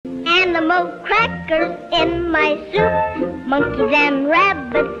animal crackers in my soup. Monkeys and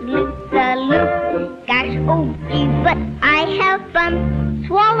rabbits loop the loop. Gosh, oh gee, but I have fun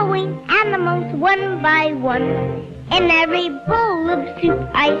swallowing animals one by one. In every bowl of soup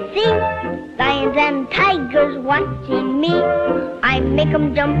I see lions and tigers watching me. I make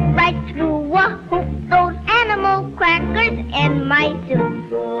 'em jump right through a hoop, those animal crackers in my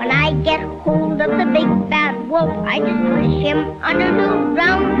soup. When I get hold of the big bad wolf, I just push him under the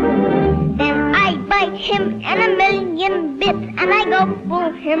ground. Then I bite him in a million bits, and I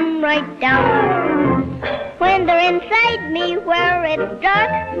gobble him right down. When they're inside me where it's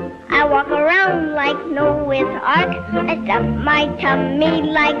dark, I walk around like Noah's Ark. I stuff my tummy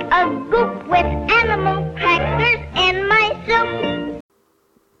like a goop with animal crackers in my soup.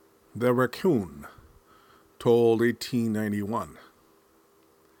 The Raccoon, told 1891.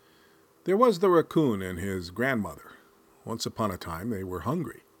 There was the raccoon and his grandmother. Once upon a time they were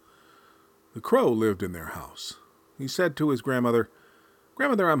hungry. The crow lived in their house. He said to his grandmother,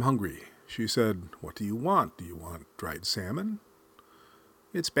 "Grandmother, I'm hungry." She said, "What do you want? Do you want dried salmon?"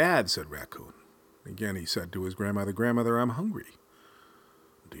 "It's bad," said Raccoon. Again he said to his grandmother, "Grandmother, I'm hungry."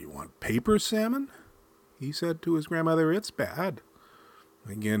 "Do you want paper salmon?" He said to his grandmother, "It's bad."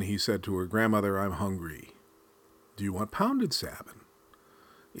 Again he said to her grandmother, "I'm hungry." "Do you want pounded salmon?"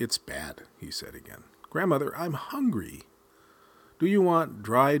 "It's bad," he said again. "Grandmother, I'm hungry." "Do you want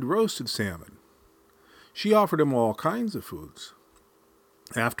dried roasted salmon?" She offered him all kinds of foods.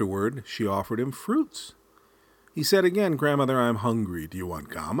 Afterward, she offered him fruits. He said again, "Grandmother, I'm hungry. Do you want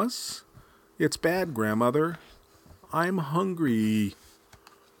gummus?" "It's bad, Grandmother. I'm hungry."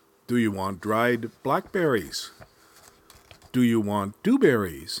 "Do you want dried blackberries?" "Do you want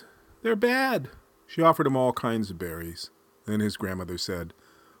dewberries?" "They're bad." She offered him all kinds of berries. Then his grandmother said,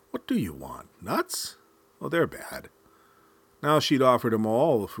 "What do you want? Nuts?" "Oh, they're bad." Now she'd offered him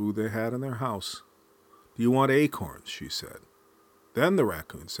all the food they had in their house. "Do you want acorns?" she said. Then the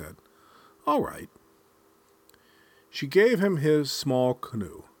raccoon said, "All right." She gave him his small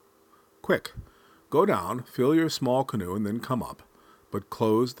canoe. "Quick, go down, fill your small canoe, and then come up, but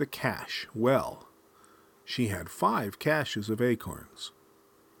close the cache well." She had 5 caches of acorns.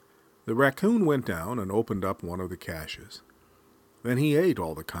 The raccoon went down and opened up one of the caches. Then he ate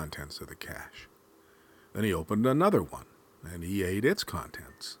all the contents of the cache. Then he opened another one, and he ate its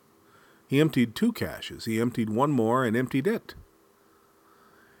contents. He emptied 2 caches. He emptied one more and emptied it.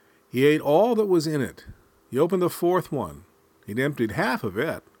 He ate all that was in it. He opened the 4th one. He'd emptied half of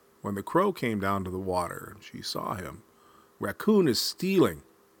it when the crow came down to the water, and she saw him. "Raccoon is stealing."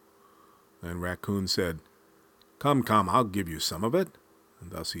 And Raccoon said, Come, I'll give you some of it."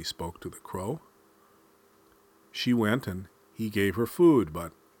 And thus he spoke to the crow. She went, and he gave her food,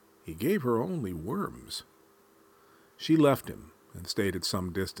 but he gave her only worms. She left him and stayed at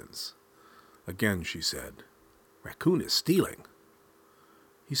some distance. Again she said, "Raccoon is stealing."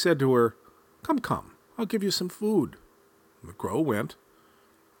 He said to her, Come, I'll give you some food." The crow went.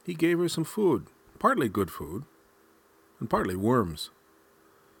 He gave her some food, partly good food, and partly worms.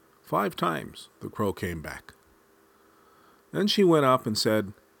 5 times the crow came back. Then she went up and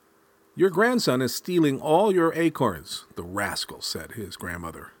said, "Your grandson is stealing all your acorns." "The rascal," said his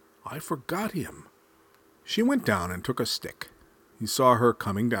grandmother. "I forgot him." She went down and took a stick. He saw her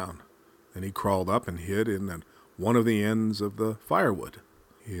coming down. Then he crawled up and hid in one of the ends of the firewood.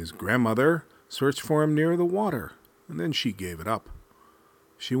 His grandmother searched for him near the water, and then she gave it up.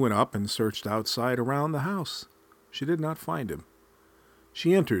 She went up and searched outside around the house. She did not find him.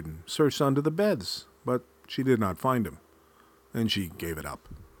 She entered and searched under the beds, but she did not find him. Then she gave it up.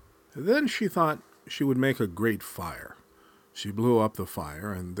 Then she thought she would make a great fire. She blew up the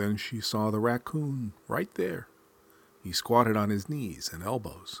fire, and then she saw the raccoon right there. He squatted on his knees and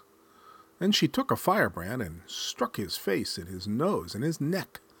elbows. Then she took a firebrand and struck his face and his nose and his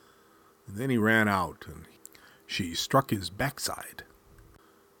neck. And then he ran out, and she struck his backside.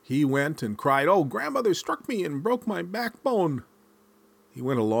 He went and cried, "Oh, grandmother struck me and broke my backbone." He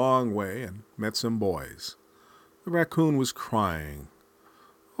went a long way and met some boys. The raccoon was crying.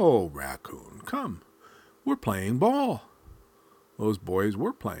 "Oh, Raccoon, come, we're playing ball." Those boys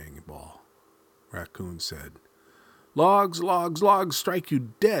were playing ball. Raccoon said, "Logs, logs, logs, strike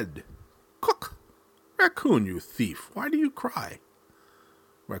you dead." "Cook! Raccoon, you thief, why do you cry?"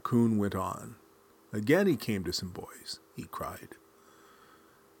 Raccoon went on. Again he came to some boys. He cried.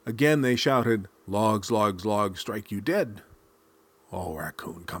 Again they shouted, "Logs, logs, logs, strike you dead." "Oh,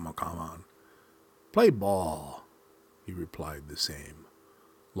 Raccoon, come on. Play ball." He replied the same.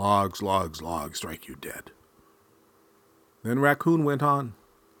 "Logs, logs, logs, strike you dead." Then Raccoon went on.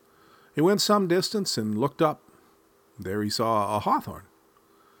 He went some distance and looked up. There he saw a hawthorn.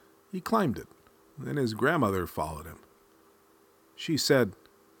 He climbed it. Then his grandmother followed him. She said,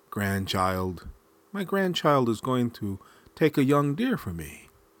 "Grandchild, my grandchild is going to take a young deer for me."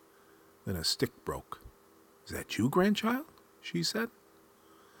 Then a stick broke. "Is that you, grandchild?" she said.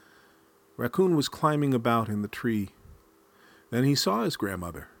 Raccoon was climbing about in the tree. Then he saw his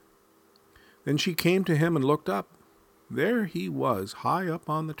grandmother. Then she came to him and looked up. There he was, high up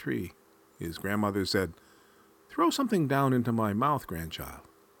on the tree. His grandmother said, "Throw something down into my mouth, grandchild."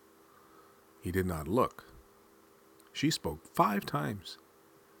 He did not look. She spoke 5 times.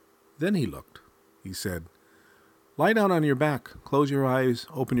 Then he looked. He said, "Lie down on your back, close your eyes,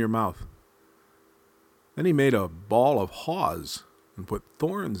 open your mouth." Then he made a ball of haws and put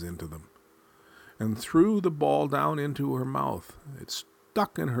thorns into them, and threw the ball down into her mouth. It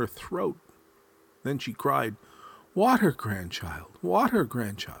stuck in her throat. Then she cried, "Water, grandchild, water,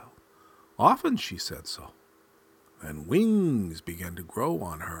 grandchild." Often she said so. Then wings began to grow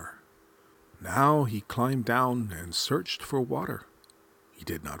on her. Now he climbed down and searched for water. He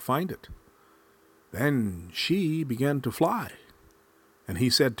did not find it. Then she began to fly, and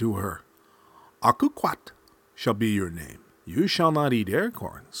he said to her, "Akukwat shall be your name. You shall not eat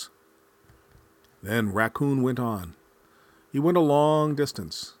acorns." Then Raccoon went on. He went a long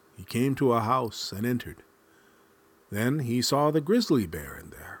distance. He came to a house and entered. Then he saw the grizzly bear in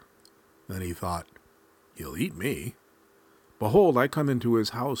there. Then he thought, "He'll eat me. Behold, I come into his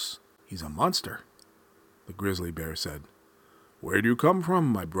house. He's a monster." The grizzly bear said, "Where do you come from,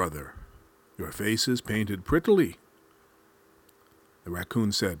 my brother? Your face is painted prettily." The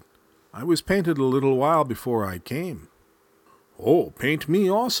raccoon said, "I was painted a little while before I came." "Oh, paint me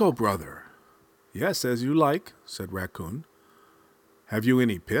also, brother." "Yes, as you like," said Raccoon. "Have you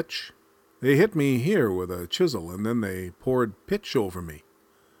any pitch? They hit me here with a chisel, and then they poured pitch over me."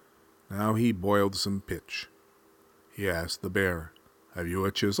 Now he boiled some pitch. He asked the bear, "Have you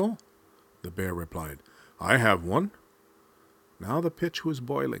a chisel?" The bear replied, "I have one." Now the pitch was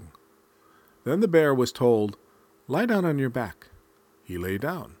boiling. Then the bear was told, "Lie down on your back." He lay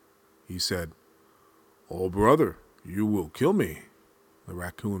down. He said, "Oh, brother, you will kill me." The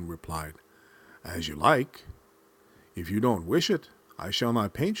raccoon replied, "As you like. If you don't wish it, I shall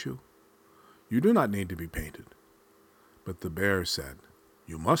not paint you. You do not need to be painted." But the bear said,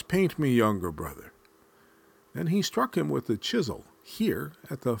 "You must paint me, younger brother." Then he struck him with the chisel, here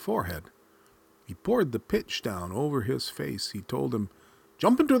at the forehead. He poured the pitch down over his face. He told him,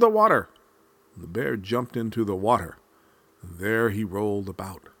 "Jump into the water." The bear jumped into the water. There he rolled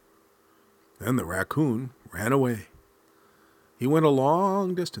about. Then the raccoon ran away. He went a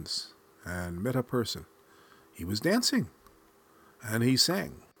long distance and met a person. He was dancing, and he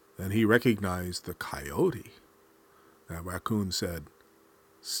sang. Then he recognized the coyote. The raccoon said,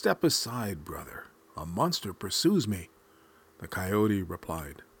 "Step aside, brother. A monster pursues me." The coyote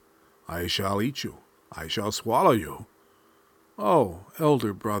replied, "I shall eat you. I shall swallow you." "Oh,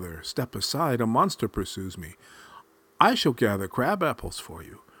 elder brother, step aside. A monster pursues me. I shall gather crab apples for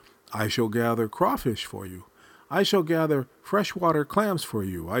you. I shall gather crawfish for you. I shall gather freshwater clams for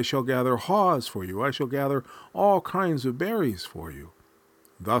you. I shall gather haws for you. I shall gather all kinds of berries for you."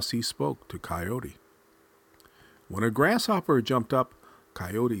 Thus he spoke to Coyote. When a grasshopper jumped up,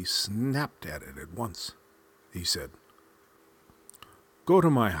 Coyote snapped at it at once. He said, "Go to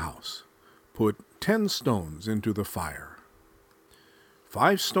my house. Put 10 stones into the fire.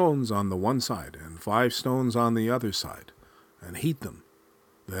 5 stones on the one side and 5 stones on the other side, and heat them.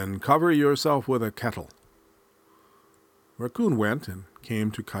 Then cover yourself with a kettle." Raccoon went and came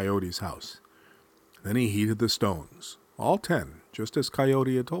to Coyote's house. Then he heated the stones, all 10, just as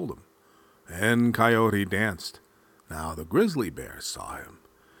Coyote had told him. And Coyote danced. Now the grizzly bear saw him.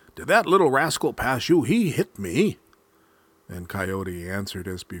 "Did that little rascal pass you? He hit me." Then Coyote answered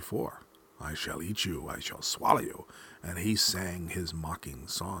as before, "I shall eat you, I shall swallow you," and he sang his mocking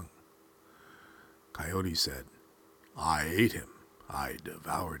song. Coyote said, "I ate him, I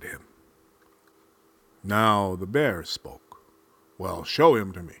devoured him." Now the bear spoke. "Well, show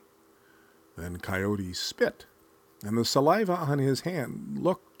him to me." Then Coyote spit, and the saliva on his hand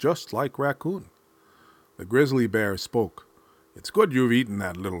looked just like Raccoon. The grizzly bear spoke. "It's good you've eaten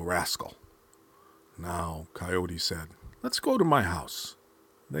that little rascal." Now Coyote said, "Let's go to my house."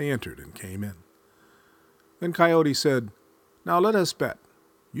 They entered and came in. Then Coyote said, "Now let us bet.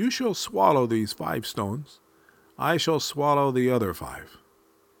 You shall swallow these 5 stones. I shall swallow the other 5.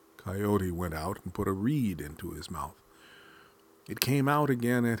 Coyote went out and put a reed into his mouth. It came out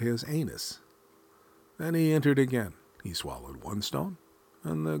again at his anus. Then he entered again. He swallowed 1 stone,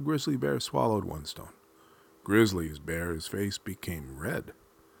 and the grizzly bear swallowed 1 stone. Grizzly bear's face became red.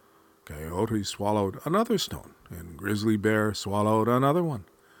 Coyote swallowed another stone, and Grizzly Bear swallowed another one.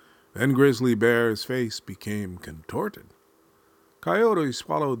 Then Grizzly Bear's face became contorted. Coyote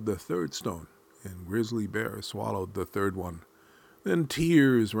swallowed the third stone, and Grizzly Bear swallowed the third one. Then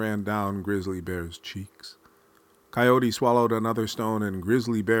tears ran down Grizzly Bear's cheeks. Coyote swallowed another stone, and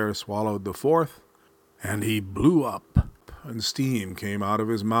Grizzly Bear swallowed the fourth, and he blew up, and steam came out of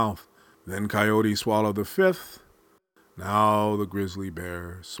his mouth. Then Coyote swallowed the fifth. Now the Grizzly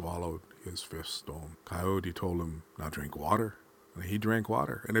Bear swallowed his fifth stone. Coyote told him, "Now drink water." And he drank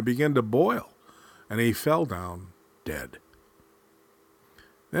water, and it began to boil, and he fell down dead.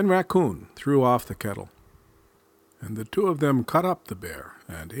 Then Raccoon threw off the kettle, and the two of them cut up the bear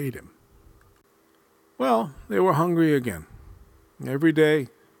and ate him. Well, they were hungry again. Every day,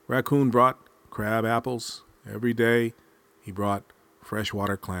 Raccoon brought crab apples. Every day, he brought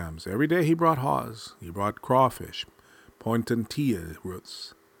freshwater clams. Every day, he brought haws. He brought crawfish, pointilla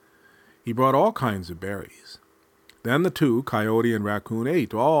roots. He brought all kinds of berries. Then the two, Coyote and Raccoon,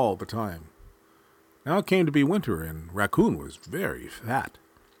 ate all the time. Now it came to be winter, and Raccoon was very fat.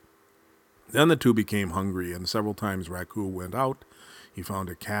 Then the two became hungry, and several times Raccoon went out. He found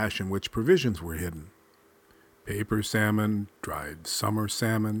a cache in which provisions were hidden. Paper salmon, dried summer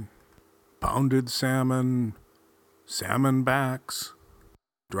salmon, pounded salmon, salmon backs,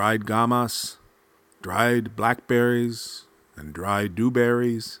 dried gamas, dried blackberries, and dried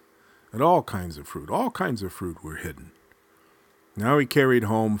dewberries, and all kinds of fruit. All kinds of fruit were hidden. Now he carried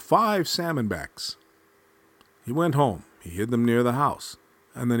home 5 salmon backs. He went home. He hid them near the house,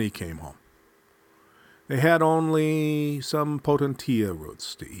 and then he came home. They had only some potentilla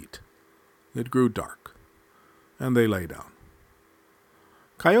roots to eat. It grew dark, and they lay down.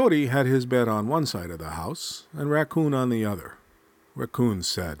 Coyote had his bed on one side of the house, and Raccoon on the other. Raccoon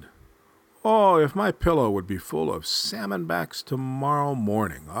said, "Oh, if my pillow would be full of salmon backs tomorrow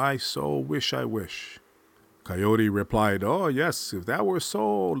morning. I so wish, I wish." Coyote replied, "Oh, yes, if that were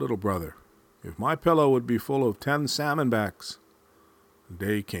so, little brother. If my pillow would be full of 10 salmon backs."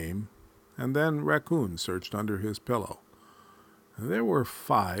 Day came, and then Raccoon searched under his pillow. There were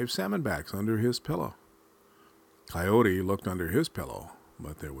 5 salmon backs under his pillow. Coyote looked under his pillow,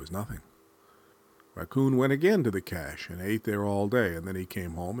 but there was nothing. Raccoon went again to the cache and ate there all day, and then he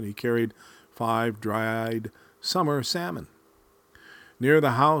came home and he carried 5 dried summer salmon. Near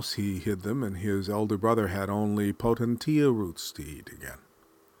the house he hid them, and his elder brother had only potentilla roots to eat again.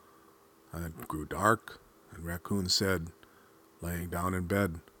 And it grew dark, and Raccoon said, laying down in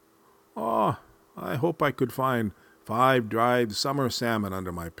bed, "Oh, I hope I could find 5 dried summer salmon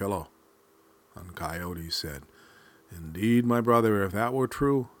under my pillow." And Coyote said, "Indeed, my brother, if that were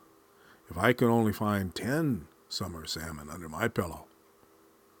true, if I could only find 10 summer salmon under my pillow."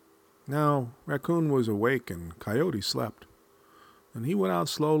 Now Raccoon was awake, and Coyote slept. And he went out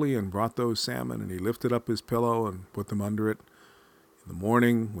slowly and brought those salmon, and he lifted up his pillow and put them under it. In the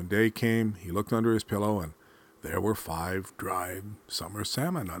morning, when day came, he looked under his pillow, and there were 5 dried summer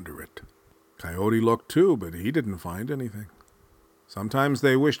salmon under it. Coyote looked too, but he didn't find anything. Sometimes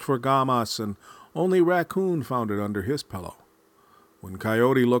they wished for gamas, and only Raccoon found it under his pillow. When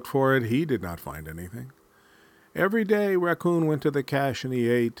Coyote looked for it, he did not find anything. Every day Raccoon went to the cache and he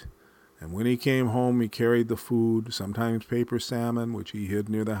ate, and when he came home he carried the food, sometimes paper salmon, which he hid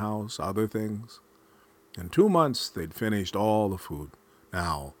near the house, other things. In 2 months they'd finished all the food.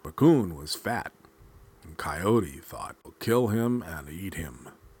 Now Raccoon was fat, and Coyote thought, "We'll kill him and eat him."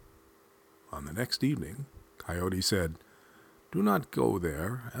 On the next evening, Coyote said, "Do not go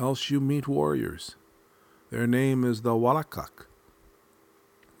there, else you meet warriors. Their name is the Wallacak.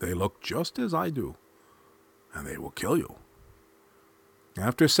 They look just as I do, and they will kill you."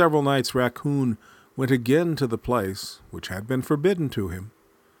 After several nights, Raccoon went again to the place which had been forbidden to him.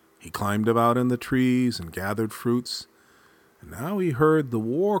 He climbed about in the trees and gathered fruits, and now he heard the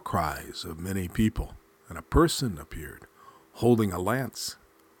war cries of many people, and a person appeared, holding a lance.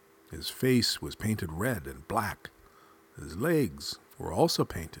 His face was painted red and black. His legs were also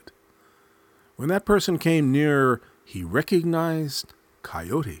painted. When that person came near, he recognized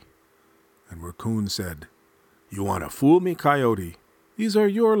Coyote, and Raccoon said, "You want to fool me, Coyote? These are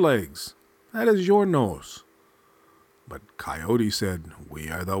your legs. That is your nose." But Coyote said, "We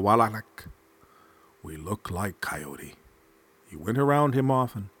are the Wallacak. We look like Coyote." He went around him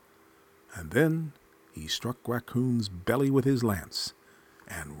often, and then he struck Raccoon's belly with his lance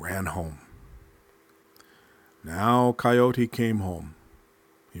and ran home. Now Coyote came home.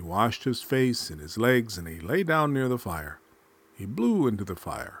 He washed his face and his legs, and he lay down near the fire. He blew into the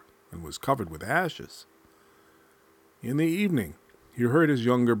fire and was covered with ashes. In the evening, he heard his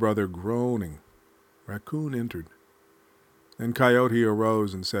younger brother groaning. Raccoon entered. Then Coyote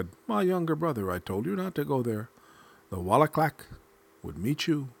arose and said, "My younger brother, I told you not to go there. The Wallacak would meet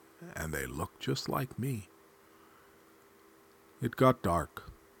you and they look just like me. It got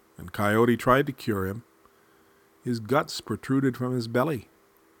dark, and Coyote tried to cure him. His guts protruded from his belly.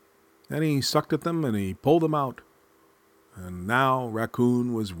 Then he sucked at them and he pulled them out. And now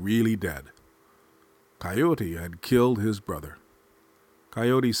Raccoon was really dead. Coyote had killed his brother.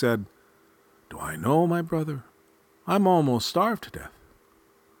 Coyote said, "Do I know my brother? I'm almost starved to death."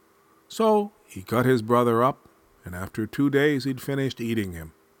 So he cut his brother up, and after 2 days he'd finished eating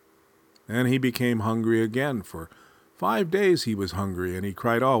him. Then he became hungry again. For 5 days he was hungry, and he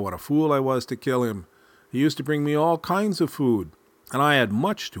cried, "Oh, what a fool I was to kill him. He used to bring me all kinds of food, and I had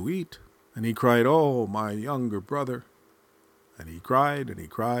much to eat." And he cried, "Oh, my younger brother." And he cried and he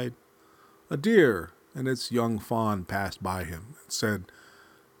cried. A deer and its young fawn passed by him and said,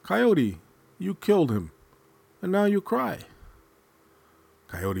 "Coyote, you killed him, and now you cry."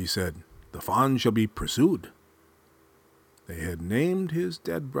 Coyote said, "The fawn shall be pursued." They had named his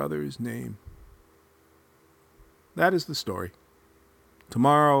dead brother's name. That is the story.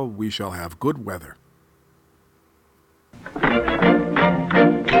 Tomorrow we shall have good weather.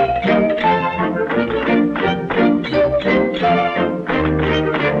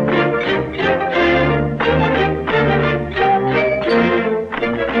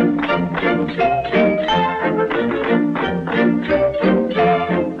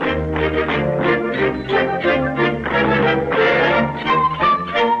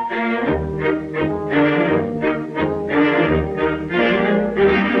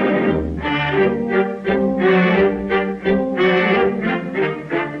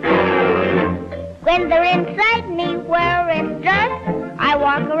 When they're inside me where it's dark, I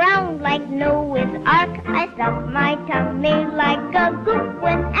walk around like Noah's Ark. I stuff my tummy like a goop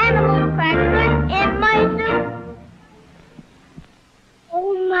when animal crackers in my soup.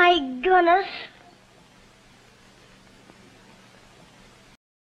 Oh my goodness.